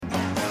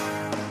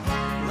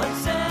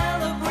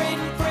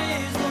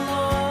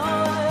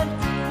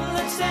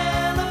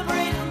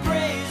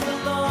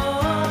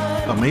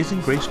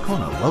Amazing Grace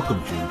Kona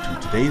welcomes you to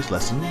today's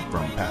lesson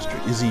from Pastor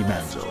Izzy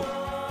Manzo.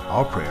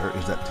 Our prayer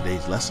is that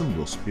today's lesson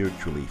will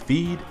spiritually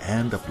feed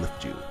and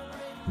uplift you.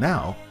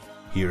 Now,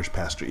 here's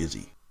Pastor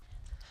Izzy.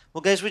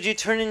 Well, guys, would you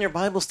turn in your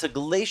Bibles to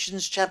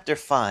Galatians chapter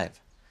 5?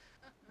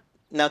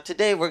 Now,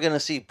 today we're going to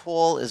see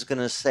Paul is going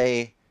to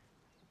say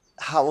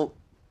how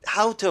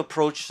to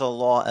approach the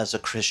law as a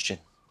Christian.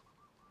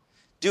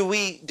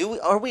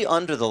 Are we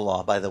under the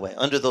law, by the way,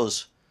 under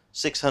those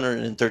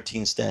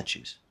 613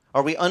 statutes?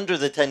 Are we under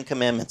the 10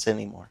 Commandments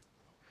anymore?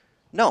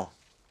 No.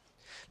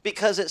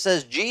 Because it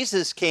says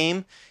Jesus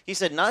came, he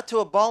said, not to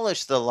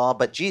abolish the law,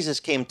 but Jesus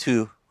came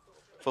to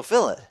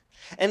fulfill it.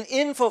 And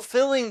in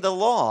fulfilling the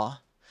law,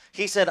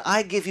 he said,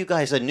 I give you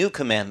guys a new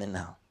commandment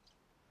now.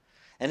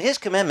 And his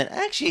commandment,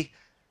 actually,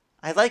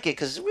 I like it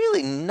because it's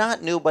really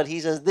not new, but he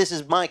says, this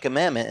is my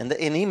commandment,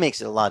 and he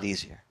makes it a lot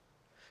easier.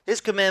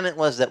 His commandment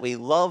was that we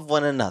love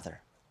one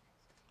another,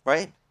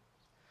 right?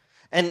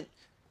 And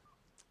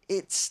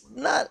it's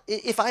not,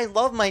 if I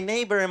love my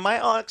neighbor and my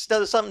ox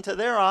does something to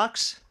their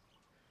ox,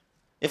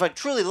 if I'm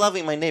truly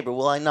loving my neighbor,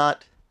 will I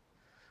not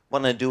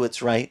want to do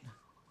what's right?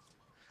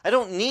 I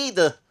don't need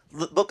the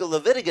book of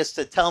Leviticus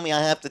to tell me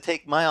I have to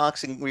take my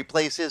ox and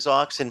replace his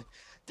ox and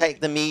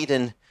take the meat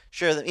and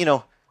share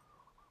the,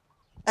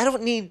 I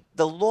don't need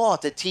the law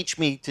to teach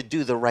me to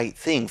do the right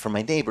thing for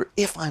my neighbor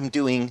if I'm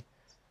doing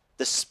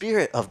the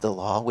spirit of the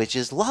law, which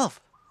is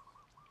love.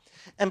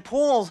 And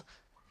Paul,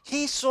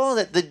 he saw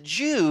that the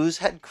Jews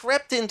had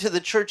crept into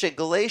the church at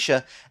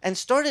Galatia and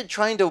started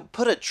trying to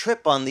put a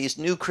trip on these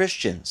new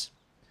Christians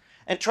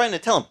and trying to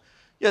tell them,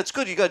 yeah, it's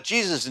good you got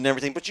Jesus and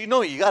everything, but you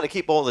got to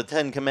keep all the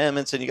 10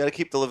 Commandments and you got to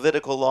keep the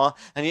Levitical law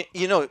and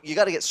you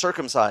got to get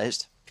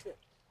circumcised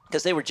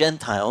because they were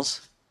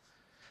Gentiles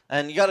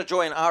and you got to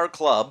join our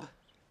club.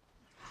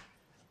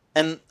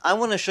 And I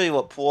want to show you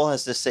what Paul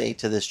has to say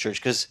to this church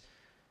because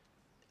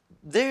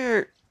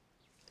they're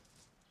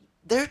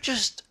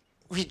just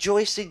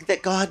rejoicing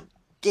that God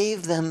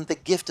gave them the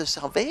gift of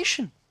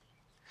salvation,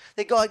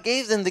 that God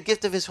gave them the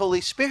gift of his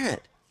Holy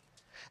Spirit.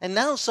 And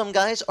now some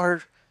guys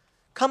are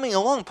coming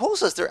along. Paul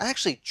says they're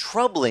actually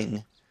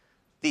troubling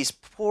these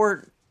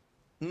poor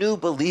new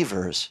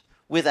believers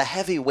with a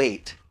heavy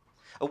weight,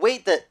 a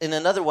weight that in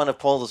another one of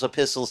Paul's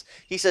epistles,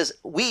 he says,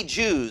 we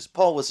Jews,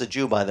 Paul was a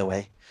Jew, by the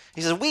way,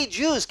 he says, we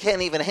Jews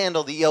can't even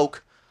handle the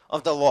yoke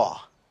of the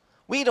law.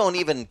 We don't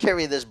even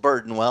carry this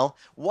burden well.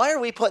 Why are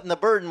we putting the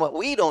burden, what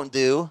we don't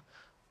do,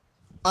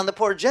 on the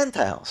poor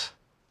Gentiles?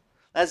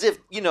 As if,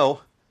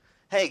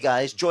 hey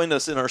guys, join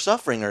us in our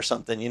suffering or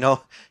something,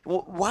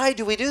 Why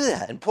do we do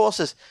that? And Paul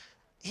says,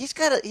 he's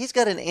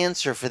got an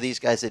answer for these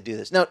guys that do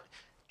this. Now,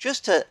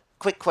 just a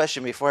quick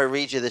question before I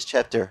read you this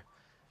chapter.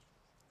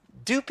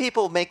 Do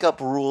people make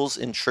up rules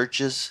in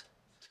churches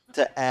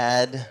to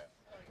add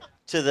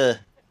to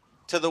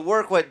the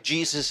work what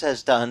Jesus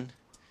has done?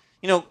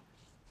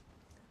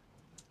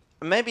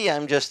 Maybe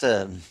I'm just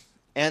an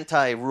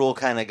anti-rule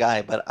kind of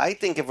guy, but I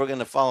think if we're going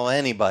to follow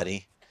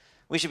anybody,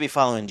 we should be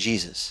following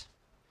Jesus.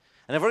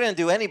 And if we're going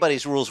to do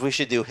anybody's rules, we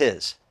should do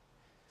his.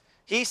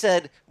 He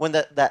said when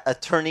that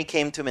attorney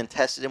came to him and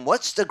tested him,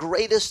 what's the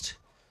greatest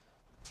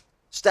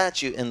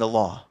statute in the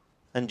law?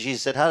 And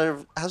Jesus said,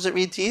 how does it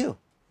read to you?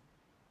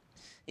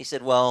 He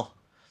said, well,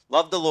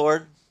 love the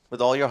Lord with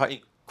all your heart.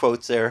 He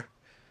quotes there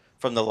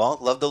from the law.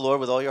 Love the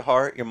Lord with all your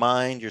heart, your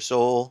mind, your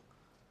soul,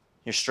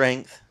 your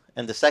strength.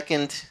 And the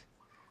second,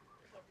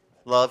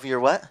 love your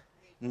what?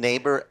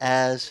 Neighbor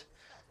as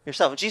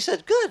yourself. And Jesus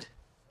said, good.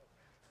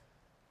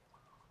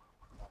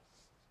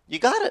 You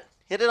got it.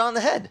 Hit it on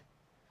the head.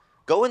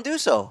 Go and do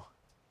so.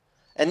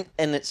 And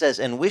it says,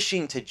 and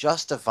wishing to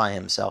justify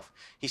himself,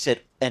 he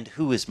said, and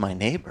who is my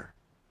neighbor?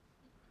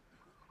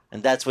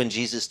 And that's when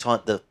Jesus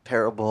taught the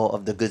parable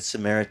of the Good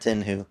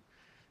Samaritan who,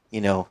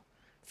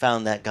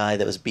 found that guy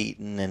that was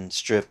beaten and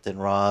stripped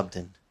and robbed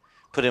and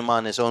put him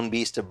on his own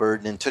beast of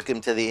burden and took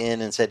him to the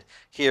inn and said,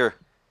 here,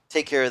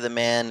 take care of the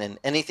man, and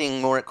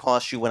anything more it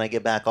costs you when I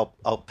get back,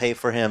 I'll pay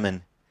for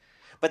him.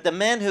 But the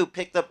man who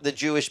picked up the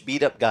Jewish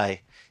beat-up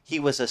guy, he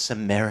was a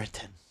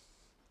Samaritan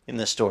in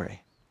the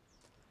story.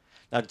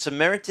 Now,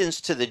 Samaritans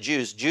to the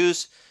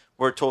Jews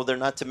were told they're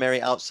not to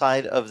marry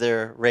outside of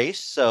their race.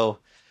 So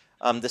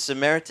the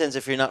Samaritans,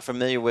 if you're not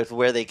familiar with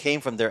where they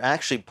came from, they're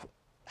actually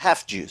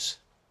half Jews.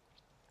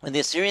 When the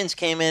Assyrians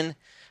came in, I'm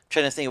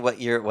trying to think of what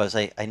year it was.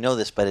 I know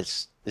this, but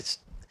it's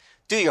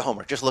do your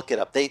homework. Just look it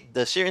up. The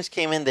Assyrians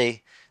came in,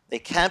 they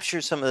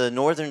captured some of the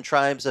northern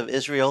tribes of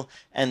Israel,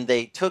 and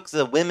they took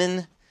the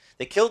women,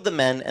 they killed the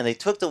men, and they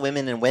took the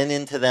women and went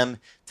into them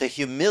to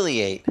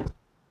humiliate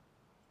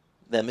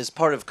them as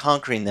part of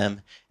conquering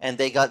them, and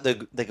they got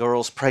the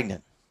girls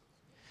pregnant.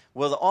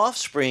 Well, the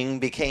offspring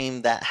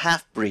became that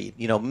half-breed,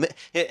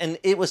 and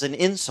it was an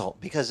insult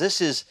because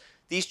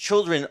these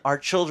children are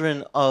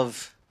children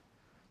of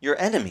your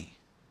enemy.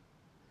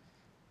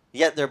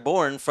 Yet they're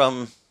born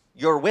from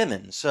your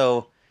women.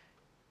 So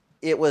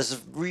it was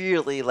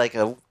really like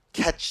a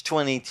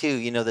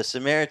catch-22. The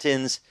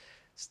Samaritans,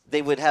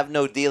 they would have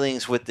no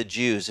dealings with the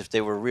Jews if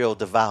they were real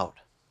devout.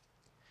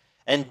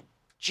 And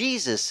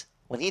Jesus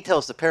when he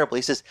tells the parable,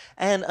 he says,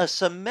 and a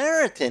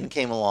Samaritan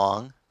came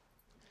along.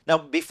 Now,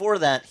 before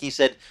that, he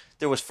said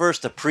there was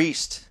first a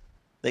priest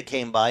that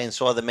came by and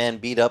saw the man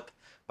beat up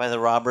by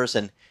the robbers,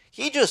 and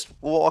he just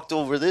walked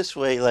over this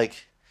way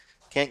like,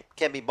 can't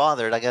be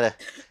bothered. I gotta,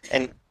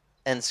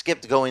 and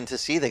skipped going to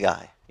see the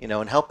guy,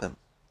 and help him.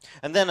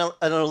 And then a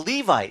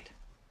Levite,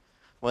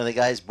 one of the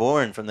guys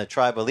born from the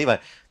tribe of Levi,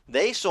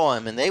 they saw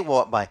him and they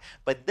walked by.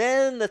 But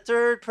then the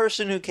third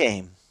person who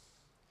came,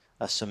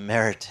 a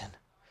Samaritan,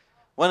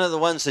 one of the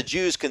ones the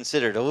Jews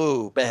considered,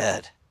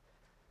 bad.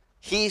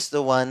 He's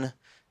the one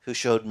who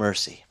showed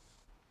mercy.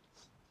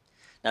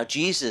 Now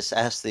Jesus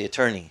asked the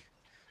attorney,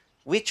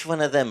 which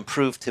one of them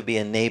proved to be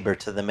a neighbor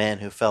to the man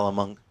who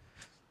fell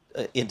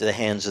into the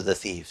hands of the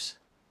thieves?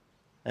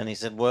 And he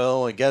said,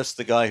 well, I guess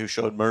the guy who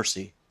showed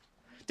mercy.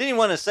 Didn't even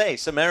want to say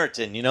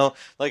Samaritan,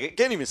 like I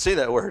can't even say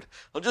that word.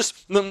 I'll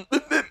just,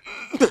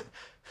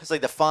 it's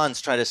like the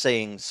Fonz try to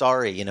saying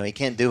sorry, he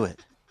can't do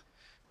it.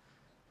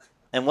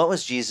 And what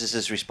was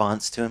Jesus'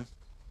 response to him?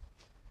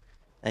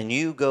 And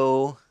you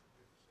go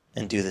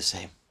and do the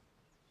same.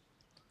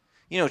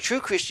 True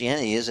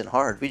Christianity isn't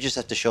hard. We just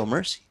have to show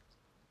mercy.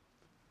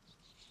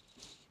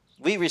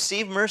 We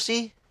receive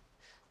mercy,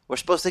 we're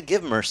supposed to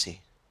give mercy.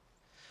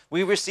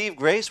 We receive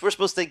grace, we're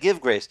supposed to give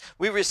grace.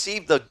 We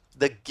receive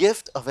the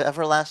gift of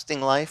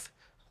everlasting life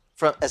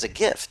as a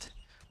gift.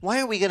 Why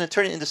are we going to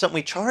turn it into something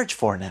we charge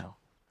for now?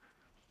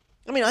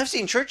 I've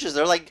seen churches,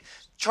 they're like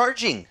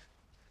charging.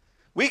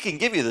 We can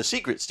give you the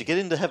secrets to get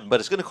into heaven,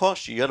 but it's going to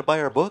cost you. You got to buy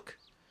our book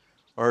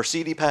or our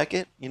CD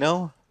packet,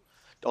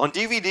 on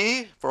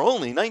DVD for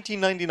only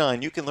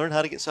 $19.99. You can learn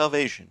how to get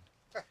salvation.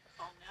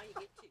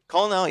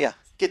 Call now, yeah.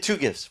 Get 2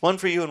 gifts, one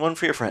for you and one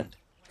for your friend.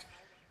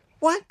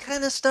 What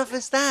kind of stuff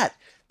is that?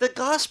 The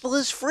gospel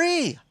is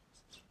free.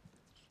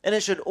 And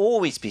it should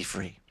always be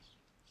free.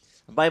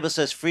 The Bible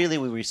says freely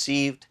we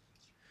received,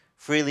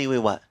 freely we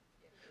what?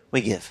 We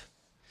give.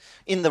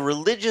 In the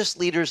religious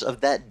leaders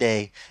of that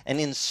day, and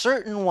in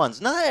certain ones,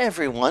 not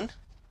everyone,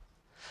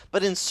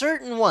 but in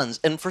certain ones,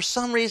 and for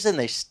some reason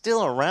they're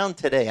still around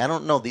today. I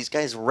don't know, these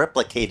guys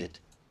replicated.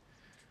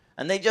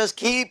 And they just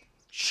keep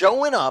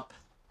showing up.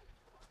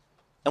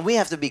 And we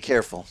have to be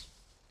careful.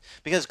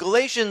 Because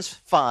Galatians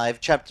 5,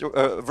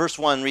 verse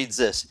 1 reads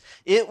this.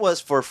 It was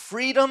for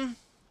freedom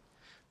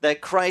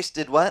that Christ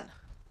did what?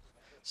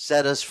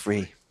 Set us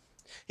free.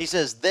 He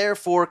says,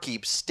 therefore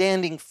keep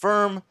standing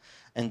firm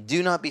and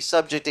do not be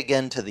subject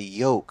again to the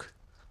yoke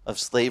of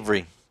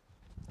slavery.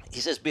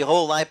 He says,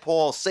 behold, I,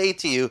 Paul, say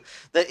to you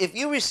that if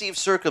you receive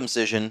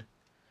circumcision,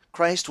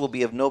 Christ will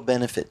be of no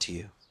benefit to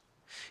you.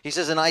 He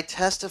says, and I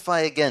testify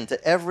again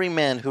to every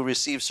man who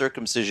receives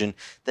circumcision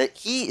that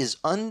he is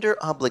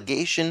under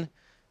obligation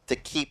to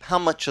keep how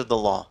much of the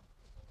law?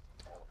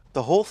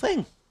 The whole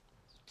thing.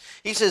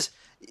 He says,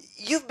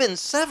 you've been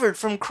severed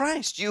from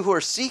Christ, you who are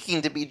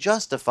seeking to be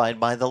justified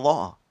by the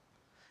law,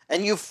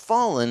 and you've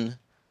fallen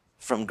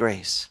from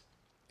grace.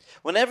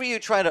 Whenever you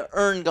try to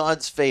earn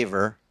God's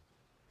favor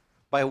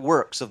by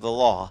works of the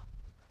law,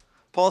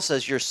 Paul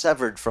says you're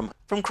severed from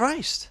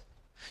Christ.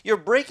 You're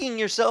breaking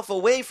yourself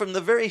away from the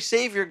very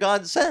Savior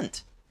God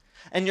sent.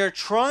 And you're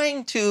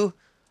trying to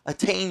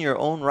attain your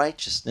own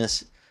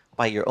righteousness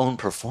by your own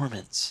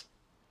performance.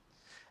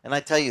 And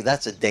I tell you,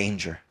 that's a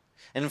danger.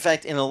 And in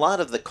fact, in a lot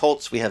of the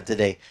cults we have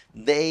today,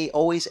 they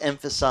always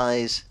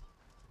emphasize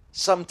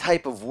some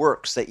type of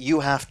works that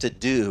you have to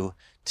do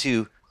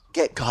to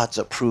get God's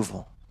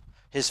approval,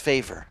 His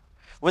favor.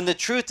 When the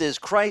truth is,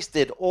 Christ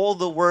did all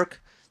the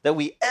work that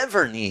we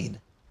ever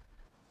need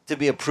to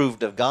be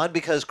approved of God,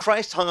 because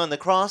Christ hung on the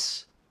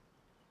cross,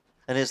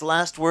 and his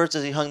last words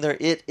as he hung there,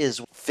 it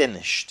is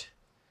finished.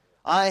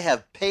 I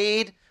have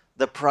paid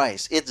the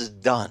price. It's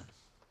done.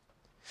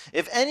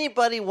 If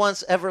anybody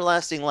wants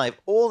everlasting life,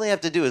 all they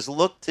have to do is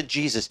look to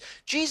Jesus.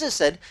 Jesus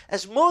said,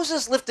 as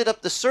Moses lifted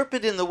up the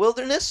serpent in the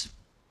wilderness,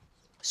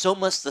 so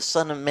must the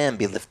Son of Man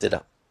be lifted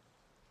up.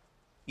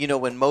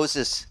 When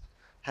Moses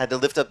had to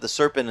lift up the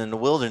serpent in the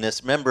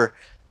wilderness, remember,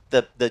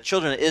 the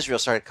children of Israel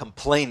started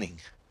complaining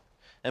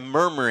and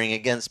murmuring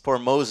against poor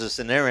Moses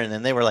and Aaron,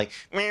 and they were like,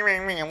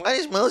 why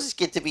does Moses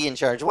get to be in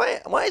charge? Why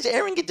does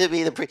Aaron get to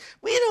be the priest?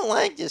 We don't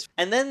like this.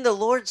 And then the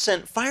Lord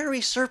sent fiery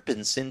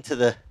serpents into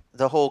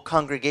the whole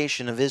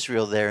congregation of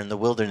Israel there in the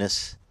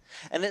wilderness.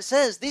 And it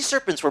says these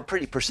serpents were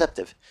pretty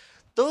perceptive.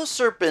 Those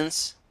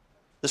serpents,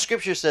 the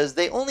scripture says,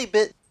 they only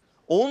bit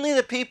only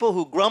the people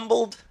who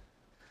grumbled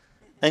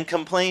and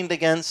complained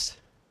against.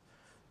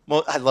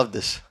 I love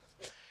this.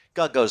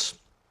 God goes,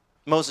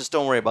 Moses,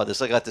 don't worry about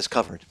this. I got this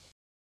covered.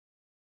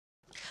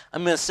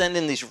 I'm going to send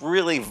in these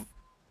really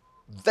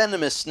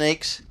venomous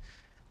snakes,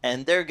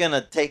 and they're going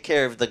to take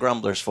care of the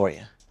grumblers for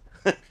you.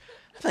 I'm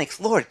like,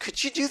 Lord,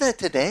 could you do that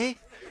today?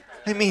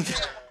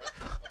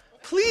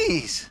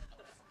 Please.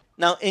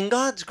 Now, in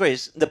God's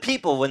grace, the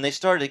people, when they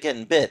started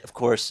getting bit, of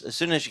course, as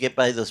soon as you get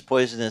by those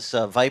poisonous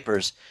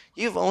vipers,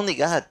 you've only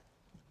got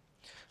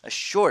a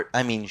short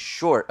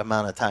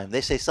amount of time.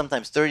 They say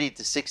sometimes 30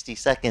 to 60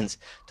 seconds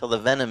till the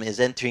venom is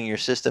entering your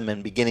system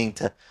and beginning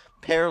to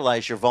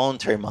paralyze your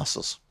voluntary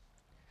muscles.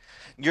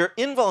 Your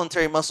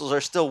involuntary muscles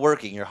are still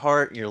working. Your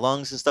heart, your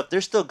lungs and stuff,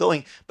 they're still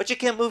going, but you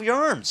can't move your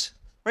arms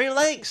or your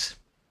legs.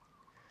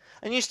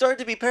 And you start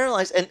to be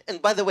paralyzed.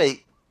 And by the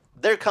way,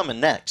 they're coming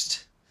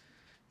next.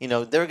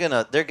 They're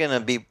gonna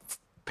be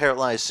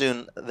paralyzed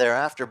soon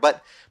thereafter.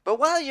 But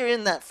while you're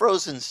in that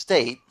frozen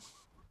state,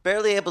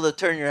 barely able to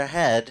turn your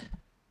head,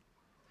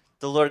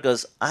 the Lord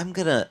goes,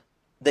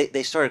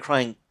 they started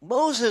crying,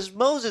 Moses,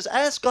 Moses,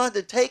 ask God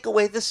to take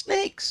away the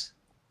snakes.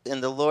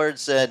 And the Lord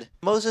said,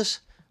 Moses,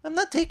 I'm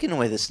not taking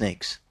away the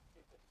snakes.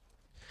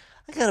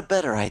 I got a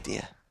better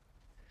idea.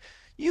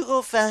 You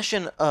go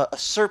fashion a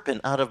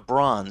serpent out of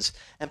bronze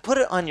and put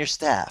it on your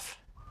staff.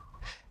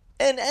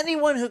 And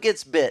anyone who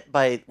gets bit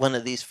by one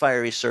of these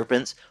fiery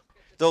serpents,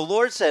 the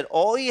Lord said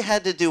all you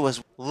had to do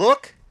was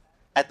look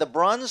at the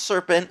bronze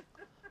serpent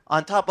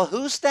on top of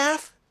whose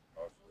staff?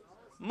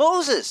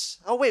 Moses.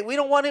 Oh, wait, we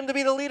don't want him to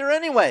be the leader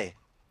anyway.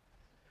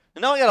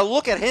 And now I got to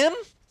look at him?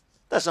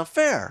 That's not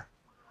fair.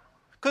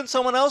 Couldn't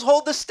someone else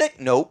hold the stick?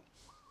 Nope.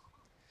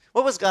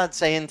 What was God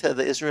saying to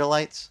the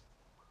Israelites?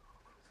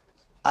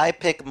 I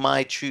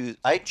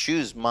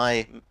choose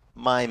my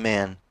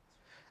man.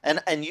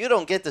 And you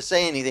don't get to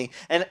say anything.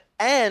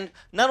 And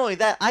not only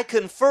that, I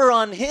confer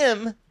on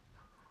him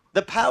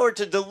the power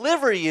to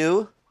deliver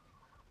you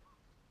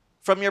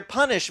from your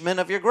punishment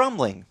of your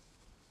grumbling.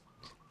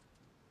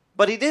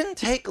 But he didn't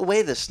take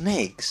away the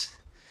snakes.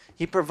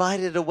 He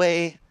provided a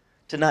way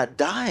to not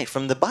die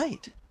from the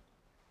bite.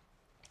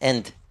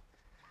 And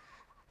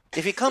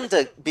if you come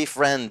to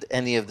befriend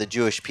any of the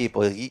Jewish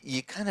people,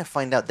 you kind of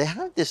find out they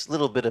have this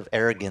little bit of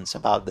arrogance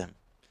about them.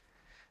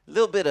 A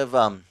little bit of,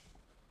 I'm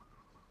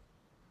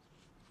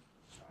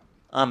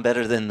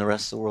better than the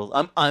rest of the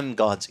world. I'm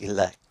God's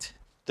elect,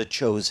 the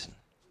chosen.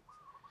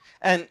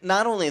 And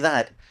not only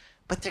that,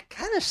 but they're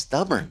kind of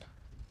stubborn.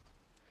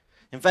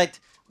 In fact,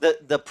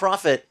 the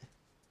prophet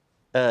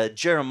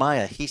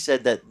Jeremiah, he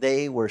said that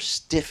they were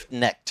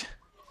stiff-necked.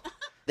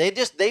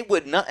 They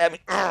would not,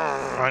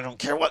 I don't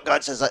care what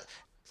God says.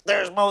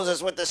 There's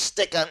Moses with the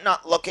stick. I'm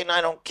not looking.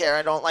 I don't care.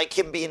 I don't like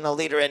him being the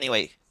leader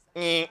anyway.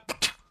 They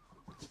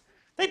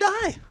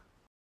die.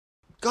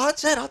 God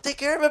said, I'll take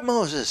care of it,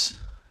 Moses.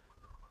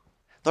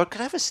 Lord,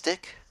 could I have a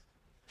stick?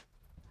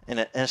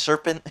 And a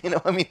serpent?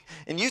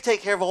 And you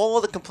take care of all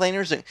the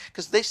complainers,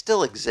 because they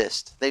still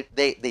exist. They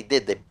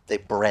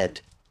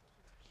bred.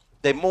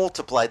 They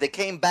multiplied. They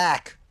came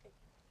back.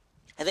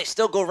 And they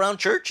still go around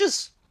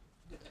churches.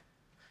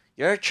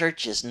 Your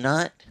church is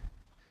not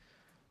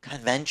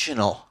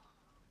conventional.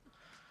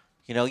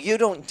 You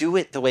don't do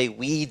it the way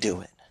we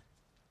do it.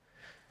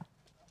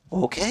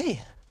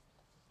 Okay.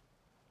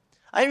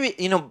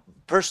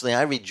 Personally,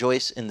 I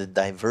rejoice in the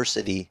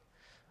diversity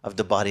of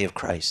the body of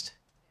Christ.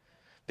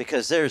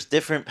 Because there's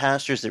different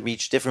pastors that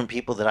reach different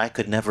people that I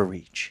could never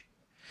reach.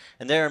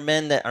 And there are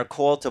men that are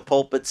called to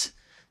pulpits.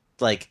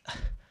 Like,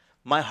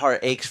 my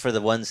heart aches for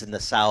the ones in the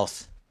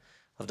south.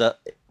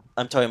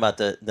 I'm talking about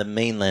the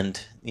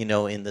mainland,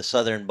 in the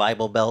southern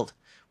Bible Belt,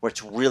 where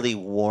it's really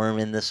warm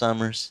in the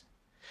summers.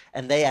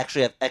 And they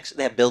actually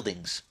have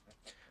buildings,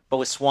 but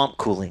with swamp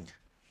cooling.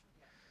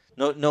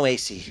 No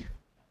AC.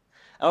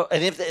 Oh,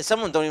 and if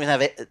someone don't even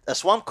have a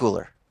swamp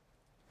cooler.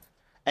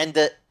 And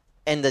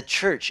the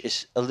church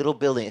is a little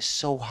building. It's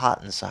so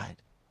hot inside.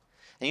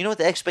 And you know what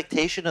the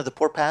expectation of the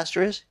poor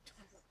pastor is?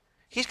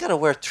 He's got to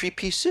wear a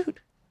 3-piece suit.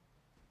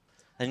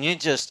 And you're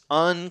just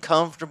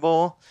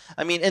uncomfortable.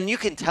 And you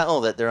can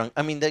tell that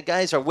the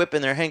guys are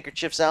whipping their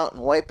handkerchiefs out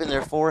and wiping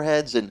their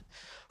foreheads and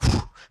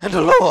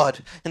the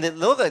Lord. And they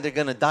look like they're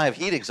going to die of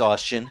heat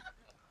exhaustion.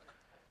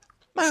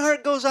 My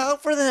heart goes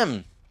out for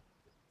them.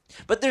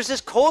 But there's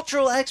this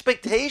cultural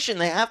expectation.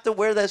 They have to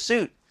wear that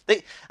suit.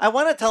 I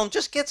want to tell them,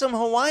 just get some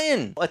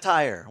Hawaiian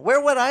attire.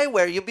 Wear what I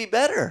wear, you'll be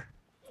better.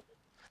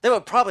 They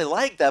would probably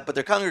like that, but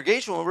their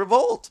congregation will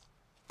revolt.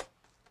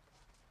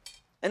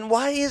 And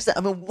why is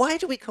that? Why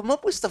do we come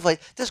up with stuff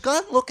like, does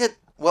God look at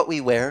what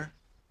we wear?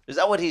 Is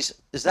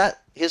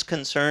that his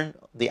concern,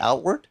 the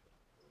outward?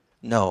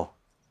 No.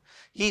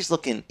 He's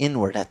looking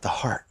inward at the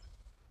heart.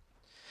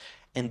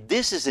 And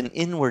this is an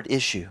inward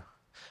issue.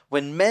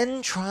 When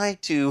men try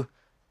to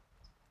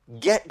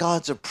get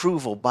God's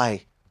approval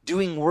by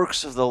doing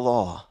works of the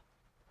law,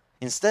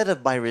 instead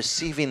of by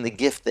receiving the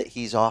gift that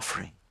he's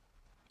offering,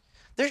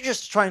 they're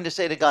just trying to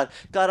say to God,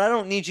 God, I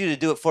don't need you to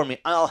do it for me.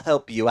 I'll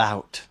help you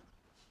out.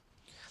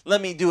 Let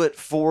me do it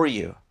for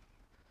you.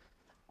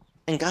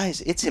 And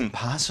guys, it's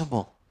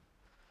impossible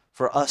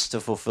for us to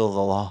fulfill the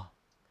law.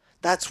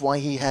 That's why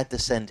he had to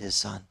send his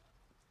son.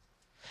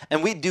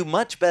 And we'd do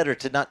much better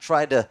to not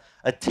try to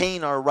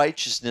attain our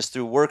righteousness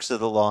through works of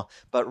the law,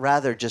 but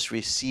rather just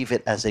receive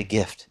it as a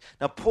gift.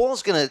 Now,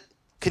 Paul's going to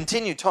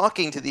continue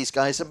talking to these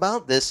guys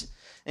about this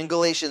in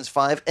Galatians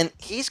 5, and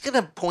he's going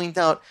to point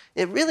out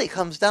it really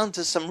comes down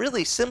to some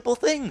really simple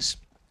things.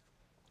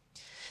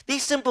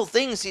 These simple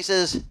things, he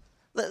says,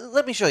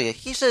 let me show you.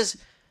 He says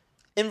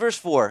in verse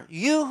 4,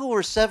 you who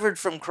were severed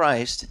from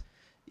Christ,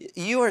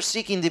 you are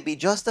seeking to be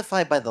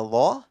justified by the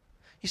law?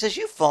 He says,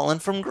 you've fallen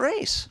from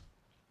grace.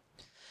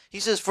 He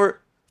says,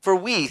 for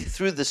we,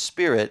 through the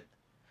Spirit,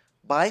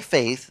 by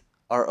faith,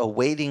 are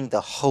awaiting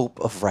the hope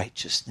of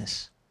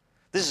righteousness.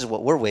 This is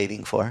what we're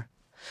waiting for.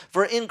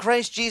 For in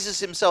Christ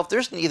Jesus himself,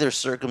 there's neither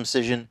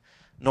circumcision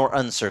nor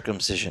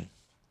uncircumcision.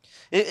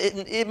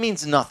 It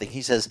means nothing.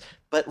 He says,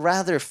 but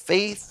rather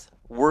faith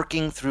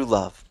working through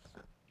love.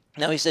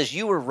 Now he says,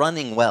 you were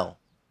running well,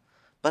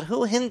 but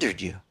who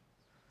hindered you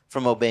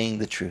from obeying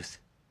the truth?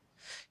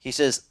 He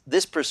says,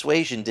 this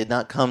persuasion did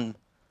not come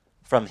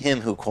from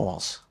him who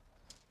calls.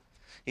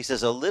 He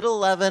says, a little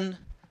leaven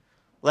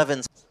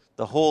leavens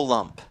the whole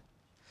lump.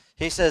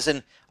 He says,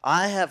 and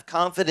I have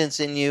confidence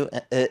in you,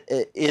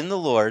 in the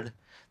Lord,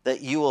 that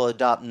you will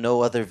adopt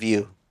no other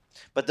view.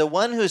 But the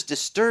one who's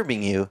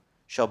disturbing you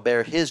shall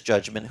bear his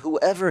judgment,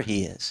 whoever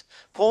he is.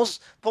 Paul's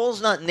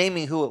not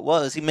naming who it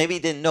was. He maybe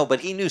didn't know, but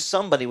he knew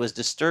somebody was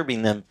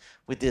disturbing them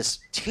with this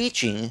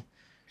teaching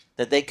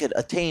that they could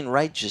attain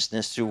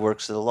righteousness through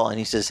works of the law. And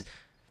he says,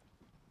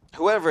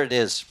 whoever it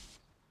is,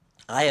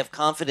 I have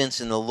confidence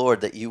in the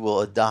Lord that you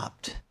will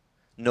adopt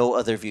no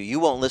other view. You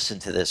won't listen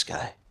to this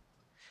guy.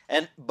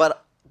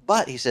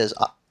 But he says,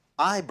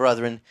 I,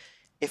 brethren,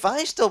 if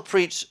I still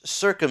preach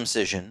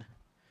circumcision,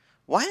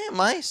 why am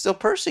I still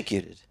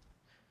persecuted?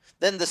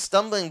 Then the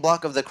stumbling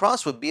block of the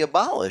cross would be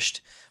abolished.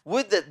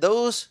 Would that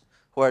those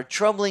who are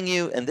troubling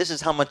you, and this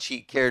is how much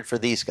he cared for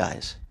these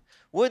guys,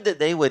 would that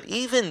they would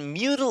even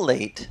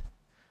mutilate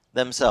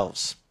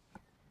themselves.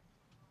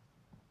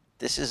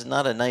 This is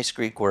not a nice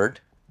Greek word.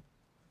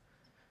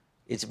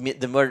 It's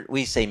the word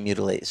we say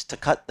mutilate, is to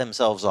cut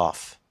themselves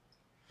off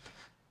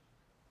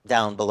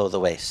down below the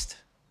waist.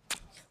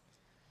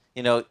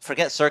 You know,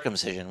 forget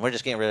circumcision. We're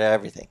just getting rid of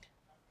everything.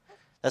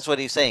 That's what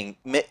he's saying.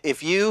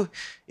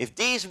 If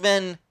these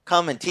men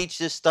come and teach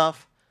this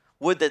stuff,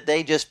 would that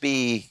they just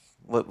be,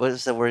 what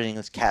is the wording?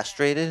 It's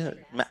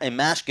castrated?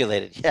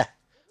 Emasculated. Yeah.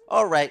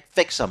 All right,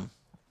 fix them.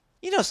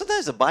 You know,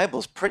 sometimes the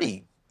Bible's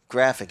pretty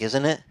graphic,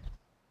 isn't it?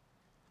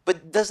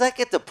 But does that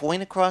get the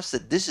point across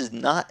that this is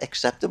not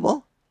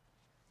acceptable?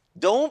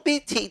 Don't be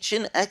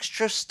teaching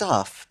extra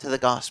stuff to the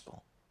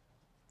gospel.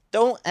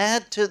 Don't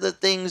add to the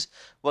things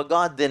what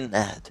God didn't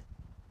add.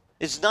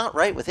 It's not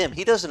right with him.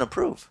 He doesn't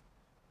approve.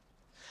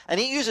 And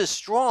he uses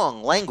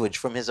strong language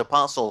from his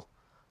apostle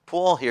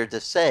Paul here to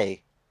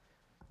say,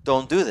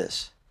 don't do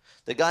this.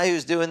 The guy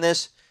who's doing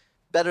this,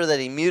 better that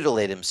he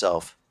mutilate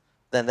himself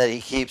than that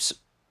he keeps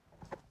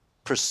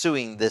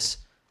pursuing this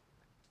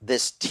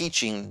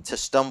teaching to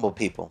stumble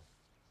people.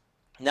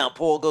 Now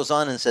Paul goes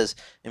on and says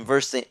in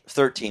verse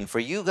 13, for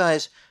you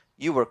guys,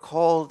 you were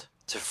called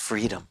to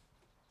freedom.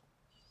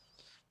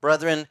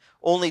 Brethren,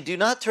 only do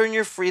not turn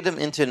your freedom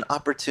into an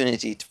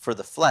opportunity for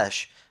the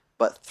flesh,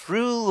 but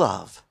through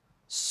love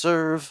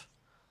serve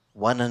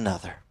one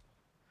another.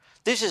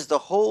 This is the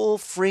whole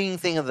freeing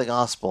thing of the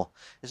gospel.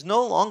 Is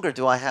no longer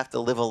do I have to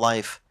live a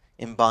life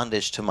in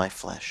bondage to my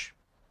flesh.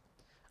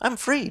 I'm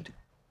freed.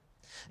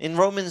 In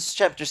Romans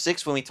chapter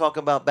 6, when we talk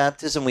about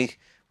baptism, we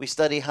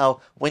study how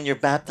when you're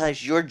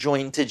baptized, you're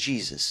joined to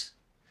Jesus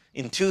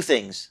in two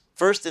things.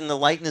 First, in the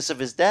likeness of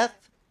his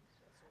death,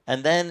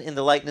 and then in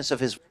the likeness of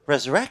his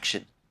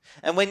resurrection.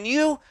 And when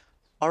you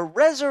are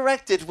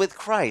resurrected with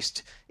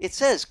Christ, it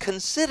says,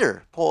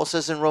 consider, Paul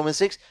says in Romans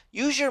 6,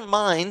 use your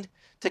mind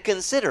to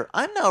consider,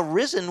 I'm now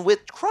risen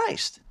with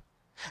Christ.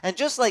 And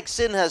just like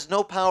sin has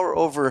no power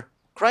over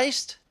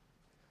Christ,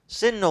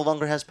 sin no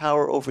longer has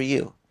power over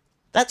you.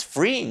 That's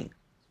freeing.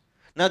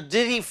 Now,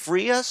 did he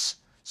free us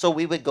so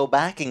we would go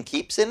back and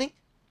keep sinning?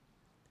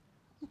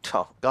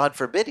 Oh, God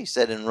forbid, he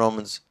said in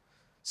Romans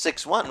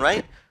 6:1,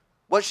 right?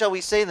 What shall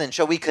we say then?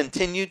 Shall we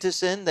continue to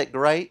sin that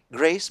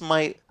grace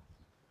might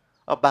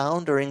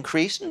abound or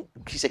increase? And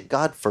he said,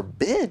 God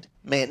forbid.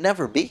 May it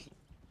never be.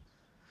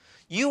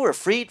 You were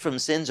freed from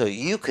sin so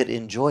you could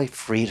enjoy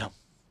freedom.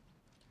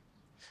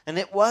 And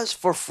it was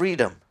for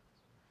freedom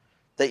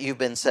that you've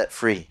been set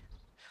free.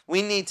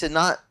 We need to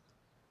not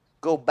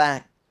go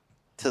back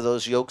to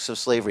those yokes of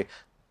slavery.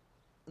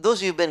 Those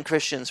of you who've been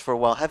Christians for a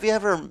while, have you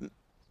ever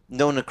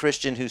known a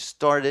Christian who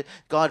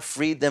God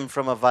freed them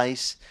from a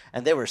vice,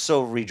 and they were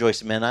so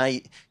rejoicing, man.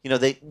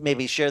 They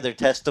maybe share their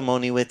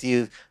testimony with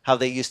you, how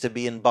they used to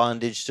be in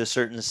bondage to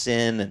certain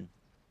sin, and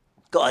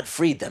God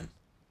freed them.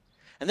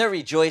 And they're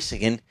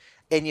rejoicing,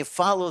 and you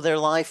follow their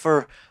life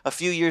for a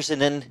few years, and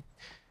then,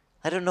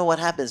 I don't know what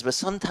happens, but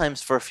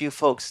sometimes for a few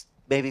folks,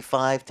 maybe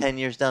 5-10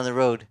 years down the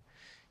road,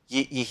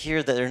 you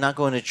hear that they're not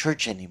going to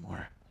church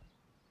anymore.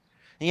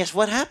 And yes,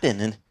 what happened?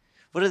 And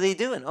what are they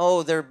doing?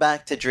 Oh, they're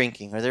back to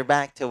drinking, or they're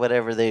back to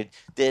whatever they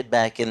did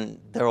back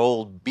in their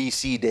old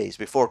BC days,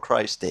 before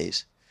Christ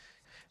days.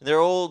 In their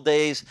old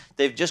days,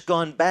 they've just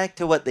gone back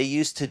to what they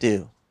used to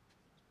do.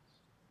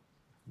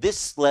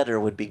 This letter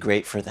would be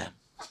great for them.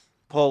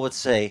 Paul would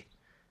say,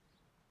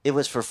 it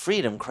was for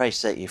freedom Christ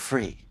set you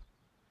free.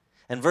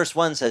 And verse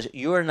 1 says,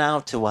 you are now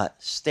to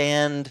what?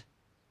 Stand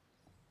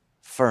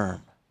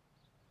firm.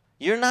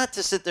 You're not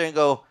to sit there and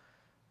go,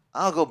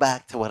 I'll go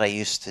back to what I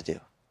used to do.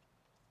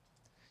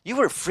 You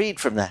were freed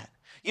from that.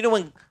 You know,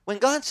 when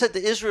God set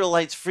the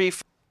Israelites free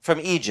from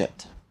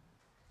Egypt,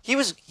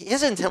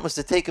 his intent was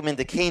to take them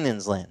into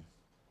Canaan's land,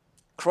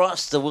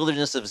 cross the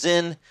wilderness of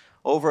Zin,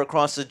 over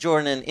across the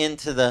Jordan and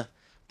into the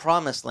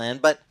promised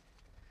land. But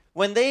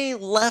when they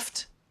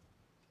left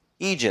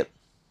Egypt,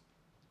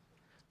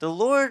 the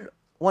Lord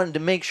wanted to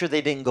make sure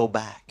they didn't go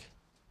back.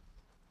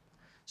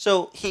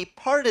 So he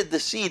parted the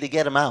sea to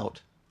get them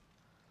out,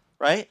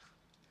 right?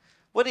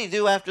 What did he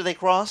do after they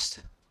crossed?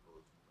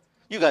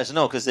 You guys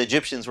know, because the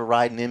Egyptians were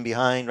riding in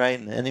behind, right?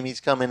 And the enemy's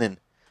coming, and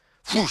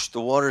whoosh,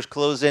 the waters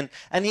close in.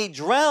 And he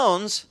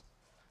drowns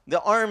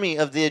the army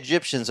of the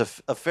Egyptians,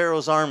 of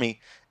Pharaoh's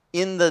army,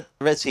 in the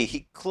Red Sea.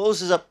 He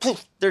closes up,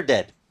 poof, they're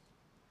dead.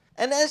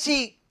 And as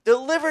he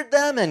delivered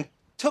them and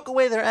took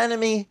away their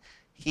enemy,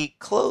 he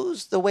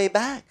closed the way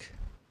back.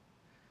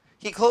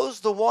 He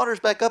closed the waters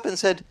back up and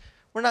said,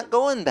 we're not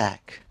going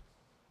back.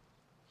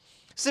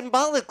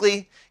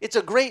 Symbolically, it's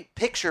a great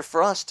picture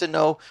for us to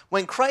know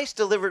when Christ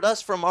delivered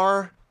us from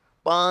our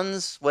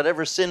bonds,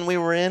 whatever sin we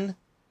were in,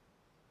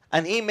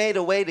 and he made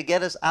a way to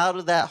get us out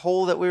of that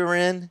hole that we were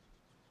in.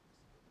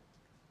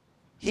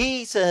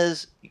 He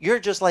says, you're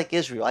just like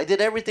Israel. I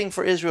did everything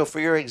for Israel for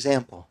your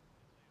example.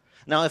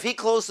 Now, if he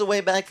closed the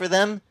way back for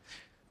them,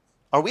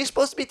 are we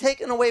supposed to be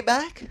taken away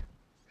back?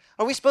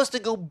 Are we supposed to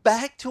go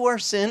back to our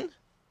sin?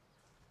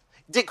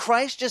 Did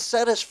Christ just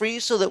set us free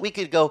so that we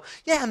could go,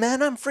 yeah,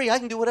 man, I'm free. I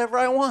can do whatever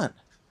I want.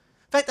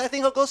 In fact, I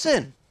think I'll go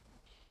sin.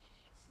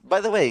 By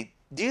the way,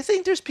 do you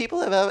think there's people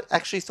that have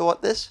actually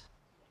thought this?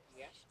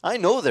 Yeah. I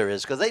know there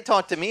is, because they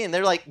talk to me and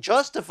they're like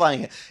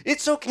justifying it.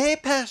 It's okay,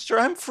 Pastor,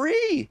 I'm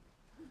free.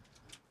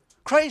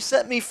 Christ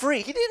set me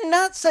free. He did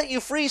not set you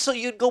free so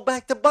you'd go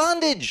back to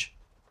bondage.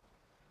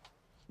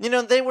 You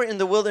know, they were in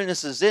the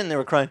wilderness of Zin. They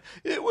were crying,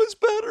 it was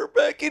better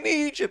back in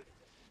Egypt.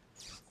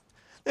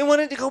 They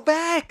wanted to go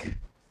back.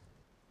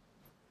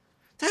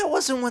 That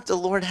wasn't what the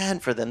Lord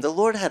had for them. The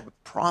Lord had a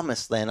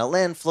promised land, a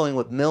land flowing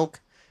with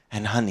milk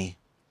and honey.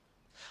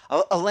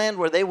 A land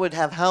where they would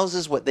have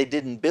houses, what they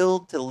didn't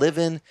build, to live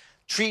in,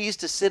 trees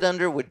to sit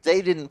under, what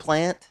they didn't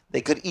plant,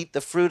 they could eat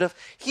the fruit of.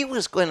 He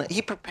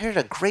prepared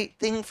a great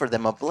thing for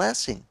them, a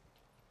blessing.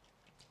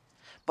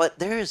 But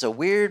there is a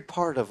weird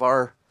part of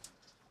our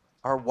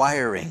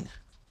wiring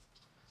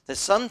that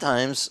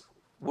sometimes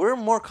we're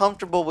more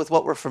comfortable with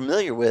what we're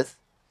familiar with.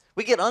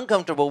 We get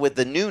uncomfortable with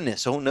the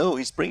newness. Oh no,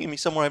 he's bringing me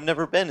somewhere I've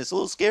never been. It's a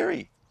little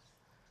scary.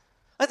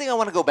 I think I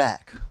want to go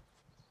back.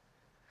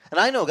 And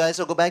I know guys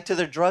will go back to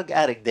their drug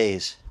addict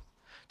days,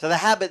 to the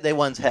habit they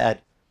once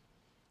had.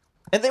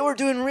 And they were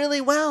doing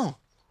really well.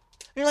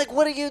 You're like,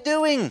 what are you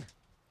doing?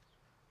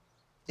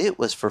 It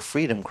was for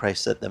freedom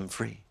Christ set them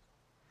free.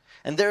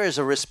 And there is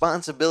a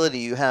responsibility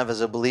you have as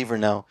a believer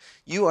now.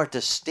 You are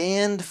to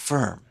stand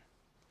firm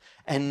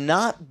and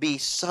not be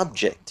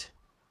subject.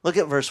 Look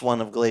at verse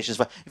 1 of Galatians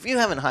 5. If you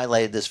haven't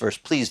highlighted this verse,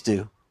 please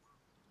do.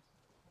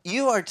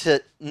 You are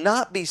to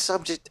not be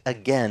subject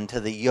again to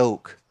the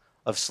yoke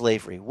of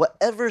slavery.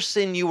 Whatever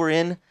sin you were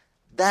in,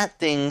 that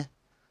thing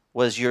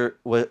was your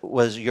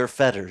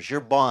fetters, your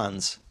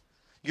bonds,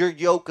 your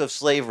yoke of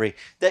slavery.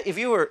 That if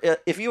you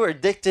were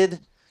addicted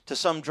to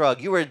some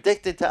drug, you were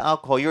addicted to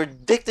alcohol, you were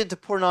addicted to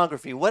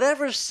pornography,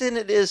 whatever sin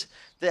it is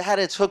that had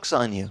its hooks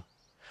on you,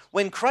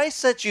 when Christ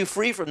sets you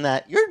free from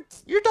that,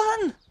 you're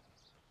done.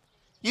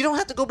 You don't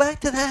have to go back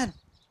to that.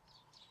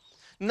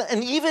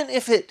 And even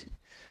if it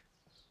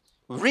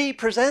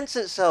represents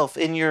itself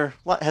in your...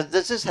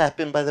 Does this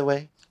happen, by the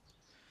way?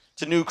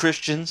 To new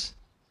Christians?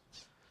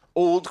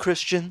 Old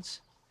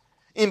Christians?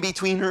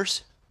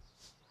 In-betweeners?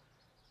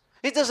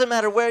 It doesn't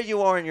matter where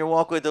you are in your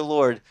walk with the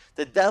Lord.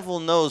 The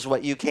devil knows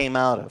what you came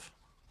out of.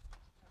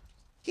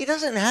 He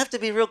doesn't have to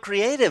be real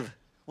creative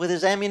with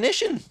his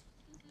ammunition.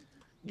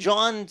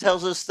 John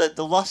tells us that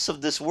the lusts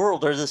of this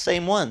world are the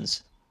same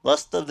ones.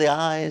 Lust of the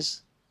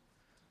eyes,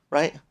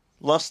 right?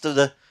 Lust of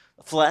the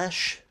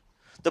flesh,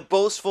 the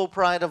boastful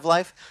pride of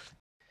life.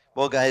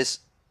 Well, guys,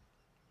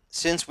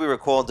 since we were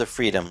called to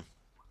freedom,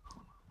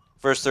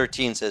 verse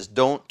 13 says,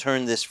 don't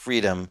turn this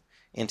freedom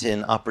into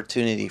an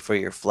opportunity for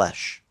your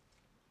flesh.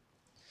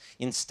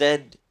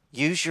 Instead,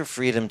 use your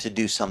freedom to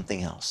do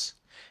something else.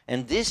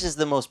 And this is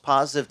the most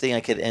positive thing I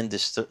could end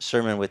this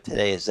sermon with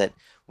today, is that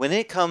when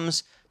it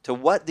comes to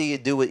what do you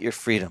do with your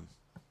freedom,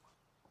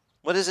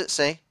 what does it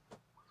say?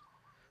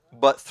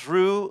 But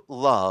through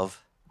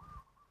love,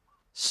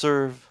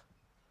 serve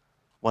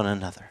one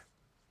another.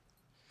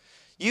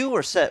 You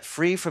were set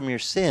free from your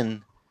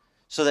sin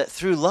so that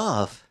through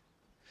love,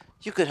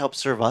 you could help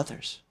serve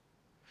others.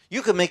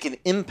 You could make an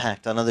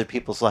impact on other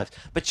people's lives.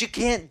 But you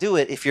can't do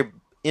it if you're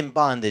in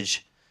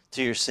bondage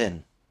to your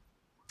sin.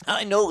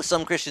 I know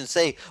some Christians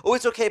say, oh,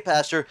 it's okay,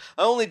 Pastor.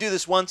 I only do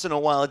this once in a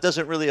while. It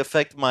doesn't really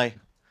affect my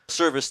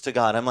service to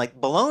God. I'm like,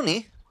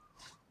 baloney.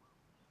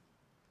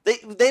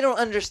 They don't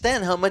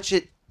understand how much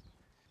it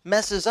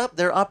messes up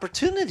their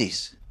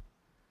opportunities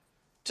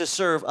to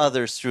serve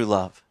others through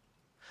love.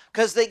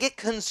 Because they get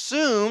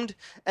consumed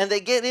and they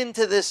get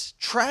into this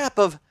trap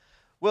of,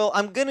 well,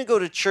 I'm going to go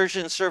to church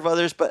and serve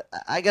others, but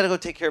I got to go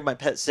take care of my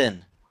pet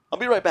sin. I'll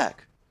be right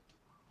back.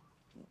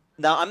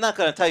 Now, I'm not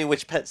going to tell you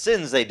which pet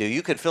sins they do.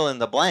 You could fill in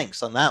the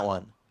blanks on that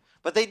one.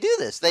 But they do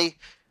this.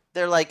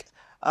 They're like,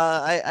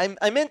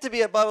 I meant to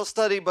be at Bible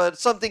study, but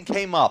something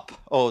came up.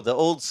 Oh, the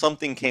old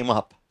something came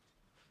up.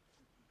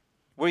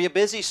 Were you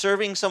busy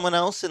serving someone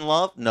else in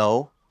love?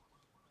 No.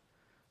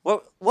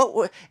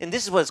 What? And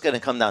this is what it's going to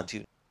come down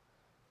to.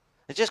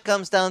 It just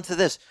comes down to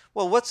this.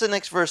 Well, what's the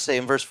next verse say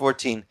in verse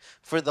 14?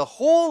 For the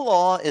whole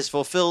law is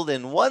fulfilled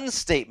in one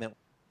statement.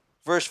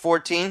 Verse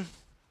 14,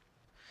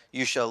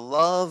 you shall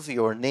love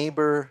your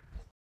neighbor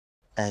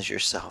as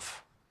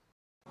yourself.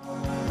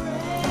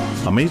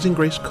 Amazing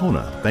Grace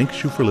Kona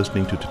thanks you for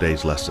listening to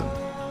today's lesson.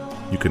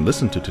 You can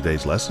listen to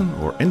today's lesson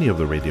or any of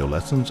the radio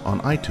lessons on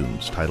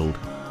iTunes titled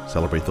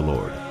Celebrate the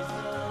Lord.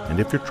 And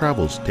if your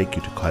travels take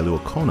you to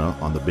Kailua Kona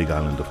on the Big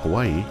Island of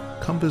Hawaii,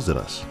 come visit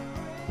us.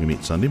 We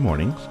meet Sunday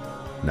mornings,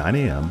 9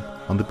 a.m.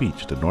 on the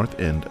beach at the north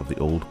end of the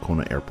old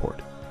Kona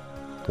Airport.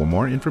 For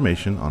more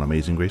information on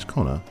Amazing Grace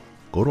Kona,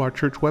 go to our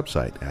church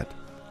website at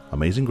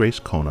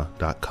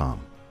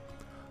amazinggracekona.com.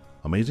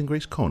 Amazing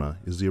Grace Kona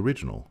is the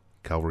original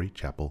Calvary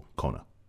Chapel Kona.